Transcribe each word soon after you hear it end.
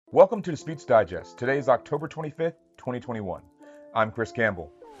Welcome to Disputes Digest. Today is October 25th, 2021. I'm Chris Campbell.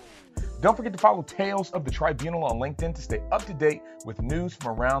 Don't forget to follow Tales of the Tribunal on LinkedIn to stay up to date with news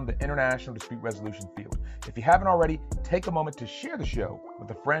from around the international dispute resolution field. If you haven't already, take a moment to share the show with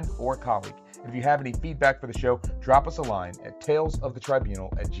a friend or colleague. And if you have any feedback for the show, drop us a line at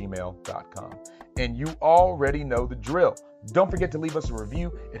talesofthetribunal@gmail.com. And you already know the drill. Don't forget to leave us a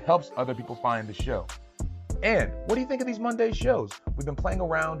review. It helps other people find the show. And what do you think of these Monday shows? We've been playing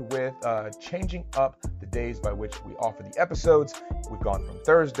around with changing up the days by which we offer the episodes. We've gone from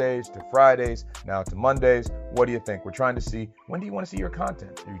Thursdays to Fridays, now to Mondays. What do you think? We're trying to see, when do you want to see your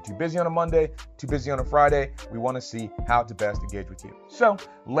content? Are you too busy on a Monday, too busy on a Friday? We want to see how to best engage with you. So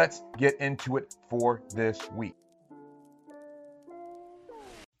let's get into it for this week.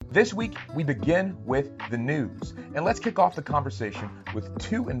 This week, we begin with the news, and let's kick off the conversation with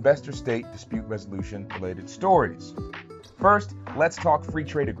two investor-state dispute resolution-related stories. First, let's talk free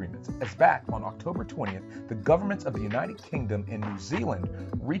trade agreements, as back on October 20th, the governments of the United Kingdom and New Zealand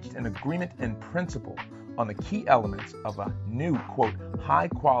reached an agreement in principle on the key elements of a new, quote,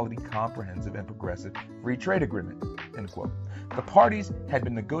 high-quality, comprehensive, and progressive free trade agreement, end quote. The parties had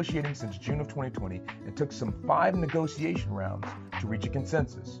been negotiating since June of 2020 and took some 5 negotiation rounds to reach a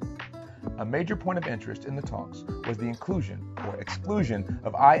consensus. A major point of interest in the talks was the inclusion or exclusion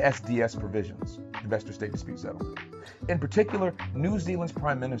of ISDS provisions, Investor State Dispute Settlement. In particular, New Zealand's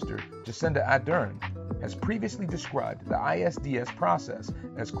Prime Minister, Jacinda Ardern, has previously described the ISDS process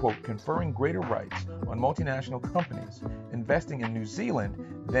as, quote, conferring greater rights on multinational companies investing in New Zealand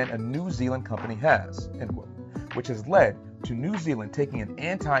than a New Zealand company has, end quote, which has led to New Zealand taking an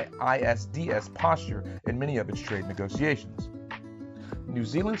anti-ISDS posture in many of its trade negotiations. New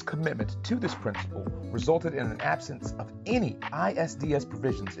Zealand's commitment to this principle resulted in an absence of any ISDS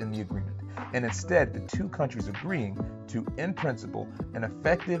provisions in the agreement, and instead the two countries agreeing to, in principle, an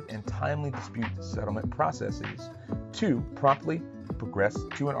effective and timely dispute settlement processes to promptly progress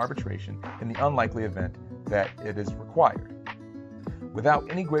to an arbitration in the unlikely event that it is required. Without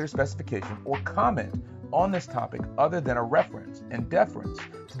any greater specification or comment on this topic other than a reference and deference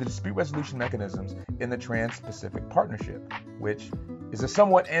to the dispute resolution mechanisms in the Trans-Pacific Partnership, which is a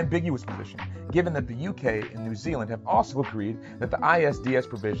somewhat ambiguous position, given that the UK and New Zealand have also agreed that the ISDS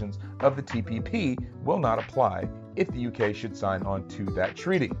provisions of the TPP will not apply if the UK should sign on to that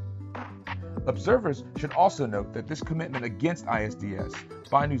treaty. Observers should also note that this commitment against ISDS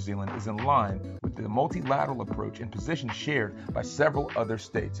by New Zealand is in line with the multilateral approach and position shared by several other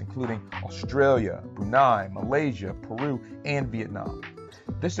states, including Australia, Brunei, Malaysia, Peru, and Vietnam.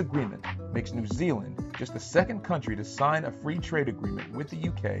 This agreement makes New Zealand just the second country to sign a free trade agreement with the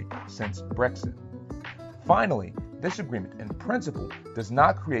UK since Brexit. Finally, this agreement in principle does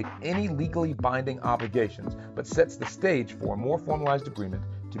not create any legally binding obligations, but sets the stage for a more formalized agreement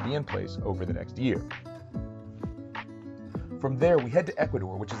to be in place over the next year. From there, we head to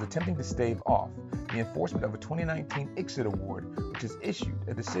Ecuador, which is attempting to stave off the enforcement of a 2019 ICSID award, which has issued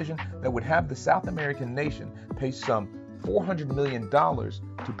a decision that would have the South American nation pay some $400 million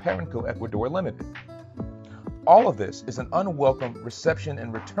to Perenco Ecuador Limited. All of this is an unwelcome reception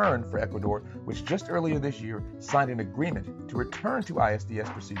and return for Ecuador, which just earlier this year signed an agreement to return to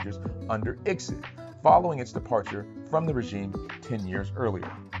ISDS procedures under ICSID, following its departure from the regime 10 years earlier.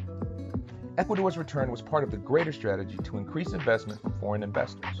 Ecuador's return was part of the greater strategy to increase investment from foreign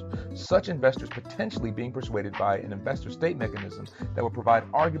investors, such investors potentially being persuaded by an investor-state mechanism that would provide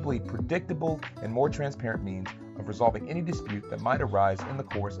arguably predictable and more transparent means of resolving any dispute that might arise in the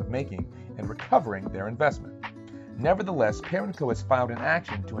course of making and recovering their investment. Nevertheless, Perenco has filed an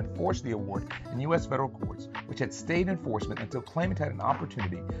action to enforce the award in U.S. federal courts, which had stayed enforcement until claimant had an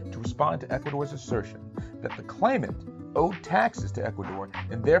opportunity to respond to Ecuador's assertion that the claimant owed taxes to Ecuador,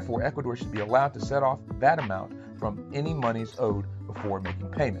 and therefore Ecuador should be allowed to set off that amount from any monies owed before making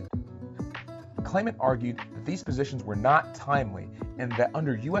payment. The claimant argued that these positions were not timely and that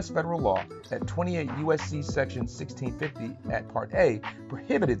under U.S. federal law at 28 U.S.C. section 1650 at Part A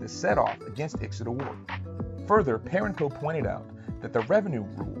prohibited the set-off against ICSID award. Further, Perenco pointed out that the revenue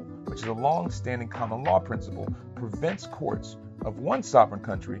rule, which is a long-standing common law principle, prevents courts of one sovereign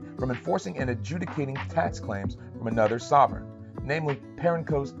country from enforcing and adjudicating tax claims from another sovereign, namely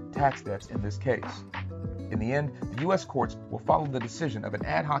Perenco's tax debts in this case. In the end, the U.S. courts will follow the decision of an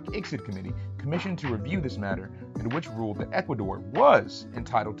ad hoc ICSID committee commissioned to review this matter, and which ruled that Ecuador was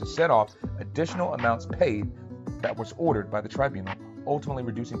entitled to set off additional amounts paid that was ordered by the tribunal, ultimately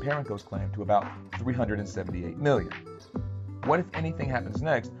reducing Perenco's claim to about $378 million. What, if anything, happens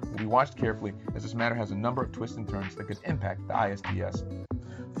next will be watched carefully, as this matter has a number of twists and turns that could impact the ISDS.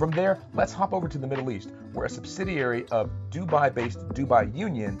 From there, let's hop over to the Middle East, where a subsidiary of Dubai-based Dubai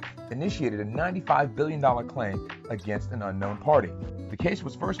Union initiated a $95 billion claim against an unknown party. The case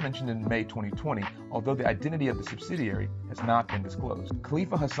was first mentioned in May 2020, although the identity of the subsidiary has not been disclosed.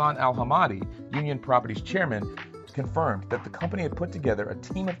 Khalifa Hassan Al Hamadi, Union Properties chairman, confirmed that the company had put together a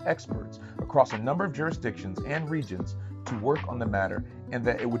team of experts across a number of jurisdictions and regions to work on the matter, and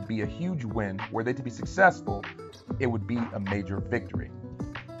that it would be a huge win. Were they to be successful, it would be a major victory.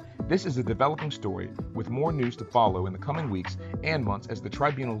 This is a developing story with more news to follow in the coming weeks and months as the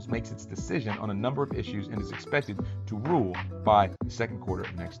tribunal makes its decision on a number of issues and is expected to rule by the second quarter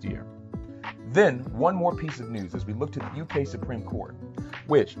of next year. Then, one more piece of news as we look to the UK Supreme Court,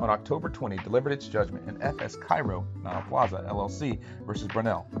 which on October 20 delivered its judgment in FS Cairo Nile Plaza LLC versus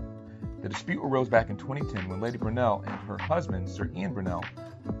Brunel. The dispute arose back in 2010 when Lady Brunel and her husband, Sir Ian Brunel,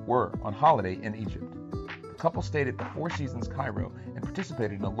 were on holiday in Egypt. The couple stayed at the Four Seasons Cairo and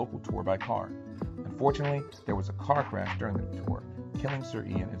participated in a local tour by car. Unfortunately, there was a car crash during the tour, killing Sir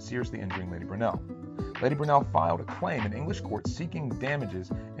Ian and seriously injuring Lady Brunel. Lady Brunel filed a claim in English court seeking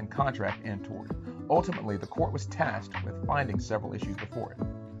damages in contract and tort. Ultimately, the court was tasked with finding several issues before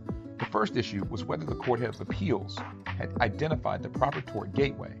it. The first issue was whether the Court of Appeals had identified the proper tort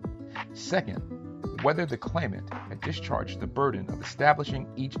gateway. Second, whether the claimant had discharged the burden of establishing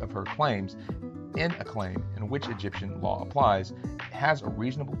each of her claims in a claim in which Egyptian law applies has a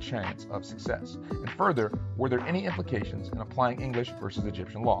reasonable chance of success. And further, were there any implications in applying English versus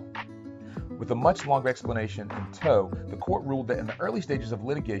Egyptian law? With a much longer explanation in tow, the court ruled that in the early stages of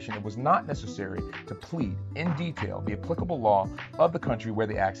litigation, it was not necessary to plead in detail the applicable law of the country where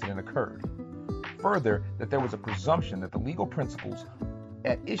the accident occurred. Further, that there was a presumption that the legal principles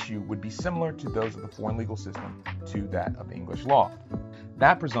at issue would be similar to those of the foreign legal system to that of English law.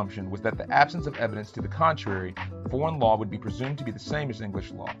 That presumption was that the absence of evidence to the contrary, foreign law would be presumed to be the same as English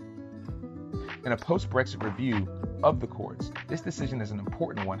law. In a post-Brexit review of the courts, this decision is an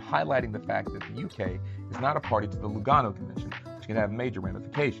important one, highlighting the fact that the UK is not a party to the Lugano Convention, which can have major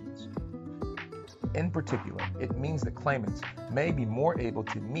ramifications. In particular, it means that claimants may be more able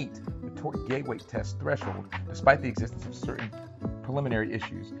to meet the tort gateway test threshold despite the existence of certain preliminary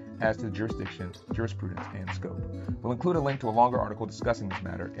issues as to the jurisdiction, jurisprudence, and scope. We'll include a link to a longer article discussing this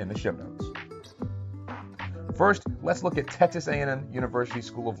matter in the show notes. First, let's look at Texas A&M University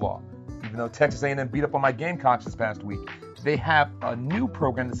School of Law. Even though Texas A&M beat up on my Gamecocks this past week, they have a new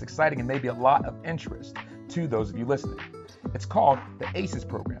program that's exciting and maybe a lot of interest to those of you listening. It's called the ACES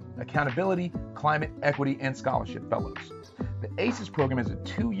program, Accountability, Climate, Equity, and Scholarship Fellows. The ACES program is a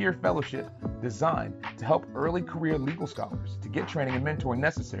 2-year fellowship designed to help early career legal scholars to get training and mentoring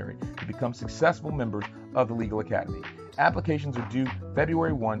necessary to become successful members of the Legal Academy. Applications are due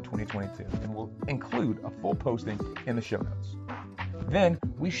February 1, 2022, and will include a full posting in the show notes. Then,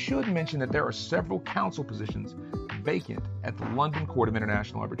 we should mention that there are several counsel positions vacant at the London Court of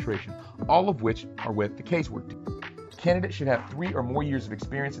International Arbitration, all of which are with the casework team. Candidates should have 3 or more years of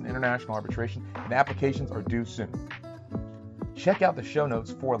experience in international arbitration, and applications are due soon. Check out the show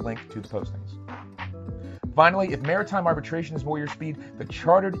notes for a link to the postings. Finally, if maritime arbitration is more your speed, the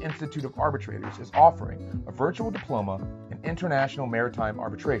Chartered Institute of Arbitrators is offering a virtual diploma in international maritime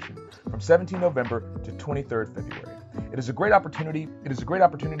arbitration from 17 November to 23rd February. It is a great opportunity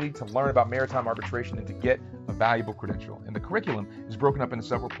to learn about maritime arbitration and to get a valuable credential. And the curriculum is broken up into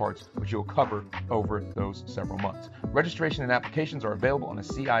several parts, which you'll cover over those several months. Registration and applications are available on the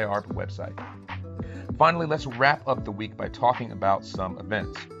CIARB website. Finally, let's wrap up the week by talking about some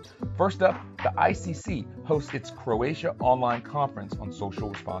events. First up, the ICC hosts its Croatia Online Conference on Social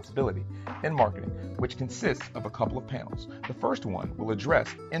Responsibility and Marketing, which consists of a couple of panels. The first one will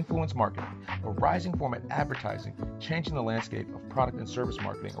address influence marketing, a rising form of advertising changing the landscape of product and service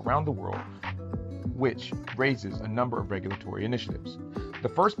marketing around the world, which raises a number of regulatory initiatives. The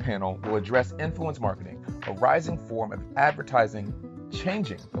first panel will address influence marketing, a rising form of advertising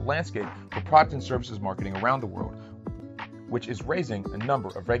changing the landscape for product and services marketing around the world, which is raising a number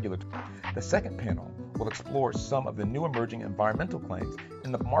of regulatory. The second panel will explore some of the new emerging environmental claims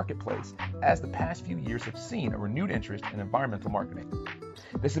in the marketplace as the past few years have seen a renewed interest in environmental marketing.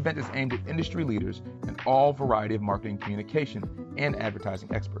 This event is aimed at industry leaders and all variety of marketing communication and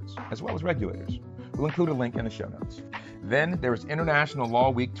advertising experts, as well as regulators. We'll include a link in the show notes. Then there is International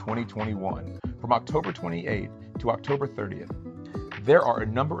Law Week 2021 from October 28th to October 30th. There are a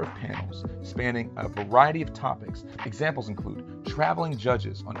number of panels spanning a variety of topics. Examples include traveling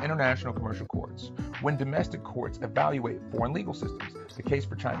judges on international commercial courts, when domestic courts evaluate foreign legal systems, the case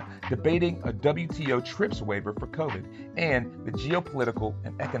for China, debating a WTO TRIPS waiver for COVID, and the geopolitical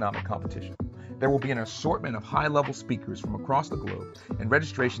and economic competition. There will be an assortment of high-level speakers from across the globe, and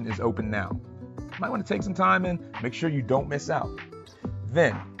registration is open now. You might want to take some time and make sure you don't miss out.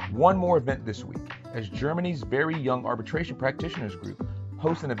 Then, one more event this week, as Germany's very young arbitration practitioners group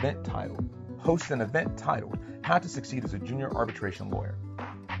hosts an event titled How to Succeed as a Junior Arbitration Lawyer.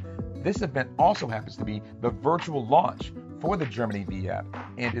 This event also happens to be the virtual launch for the Germany VAP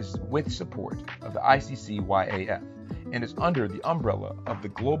and is with support of the ICC-YAF and is under the umbrella of the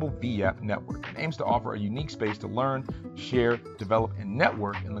Global VAP Network and aims to offer a unique space to learn, share, develop, and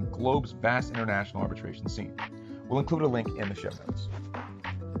network in the globe's vast international arbitration scene. We'll include a link in the show notes.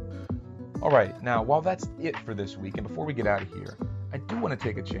 All right, now while that's it for this week, and before we get out of here, I do want to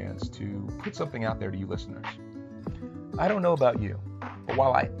take a chance to put something out there to you listeners. I don't know about you, but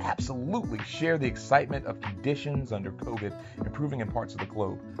while I absolutely share the excitement of conditions under COVID improving in parts of the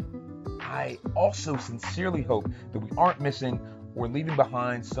globe, I also sincerely hope that we aren't missing or leaving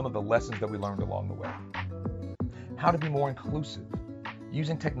behind some of the lessons that we learned along the way. How to be more inclusive,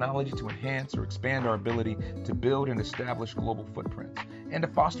 using technology to enhance or expand our ability to build and establish global footprints, and to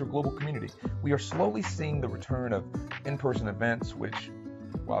foster global community. We are slowly seeing the return of in-person events, which,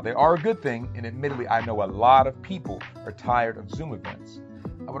 while they are a good thing, and admittedly I know a lot of people are tired of Zoom events,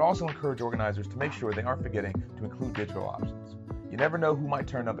 I would also encourage organizers to make sure they aren't forgetting to include digital options. You never know who might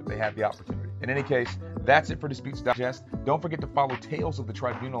turn up if they have the opportunity. In any case, that's it for Disputes Digest. Don't forget to follow Tales of the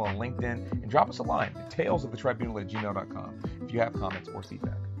Tribunal on LinkedIn and drop us a line at talesofthetribunal@gmail.com if you have comments or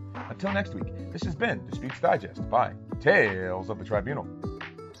feedback. Until next week, this has been Disputes Digest by Tales of the Tribunal.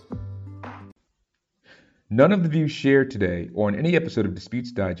 None of the views shared today or in any episode of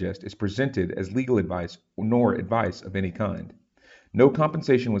Disputes Digest is presented as legal advice nor advice of any kind. No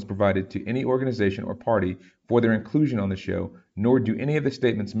compensation was provided to any organization or party for their inclusion on the show, nor do any of the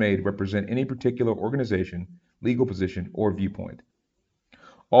statements made represent any particular organization, legal position, or viewpoint.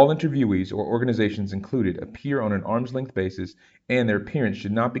 All interviewees or organizations included appear on an arm's length basis, and their appearance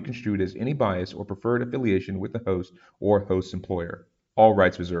should not be construed as any bias or preferred affiliation with the host or host's employer. All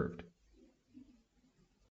rights reserved.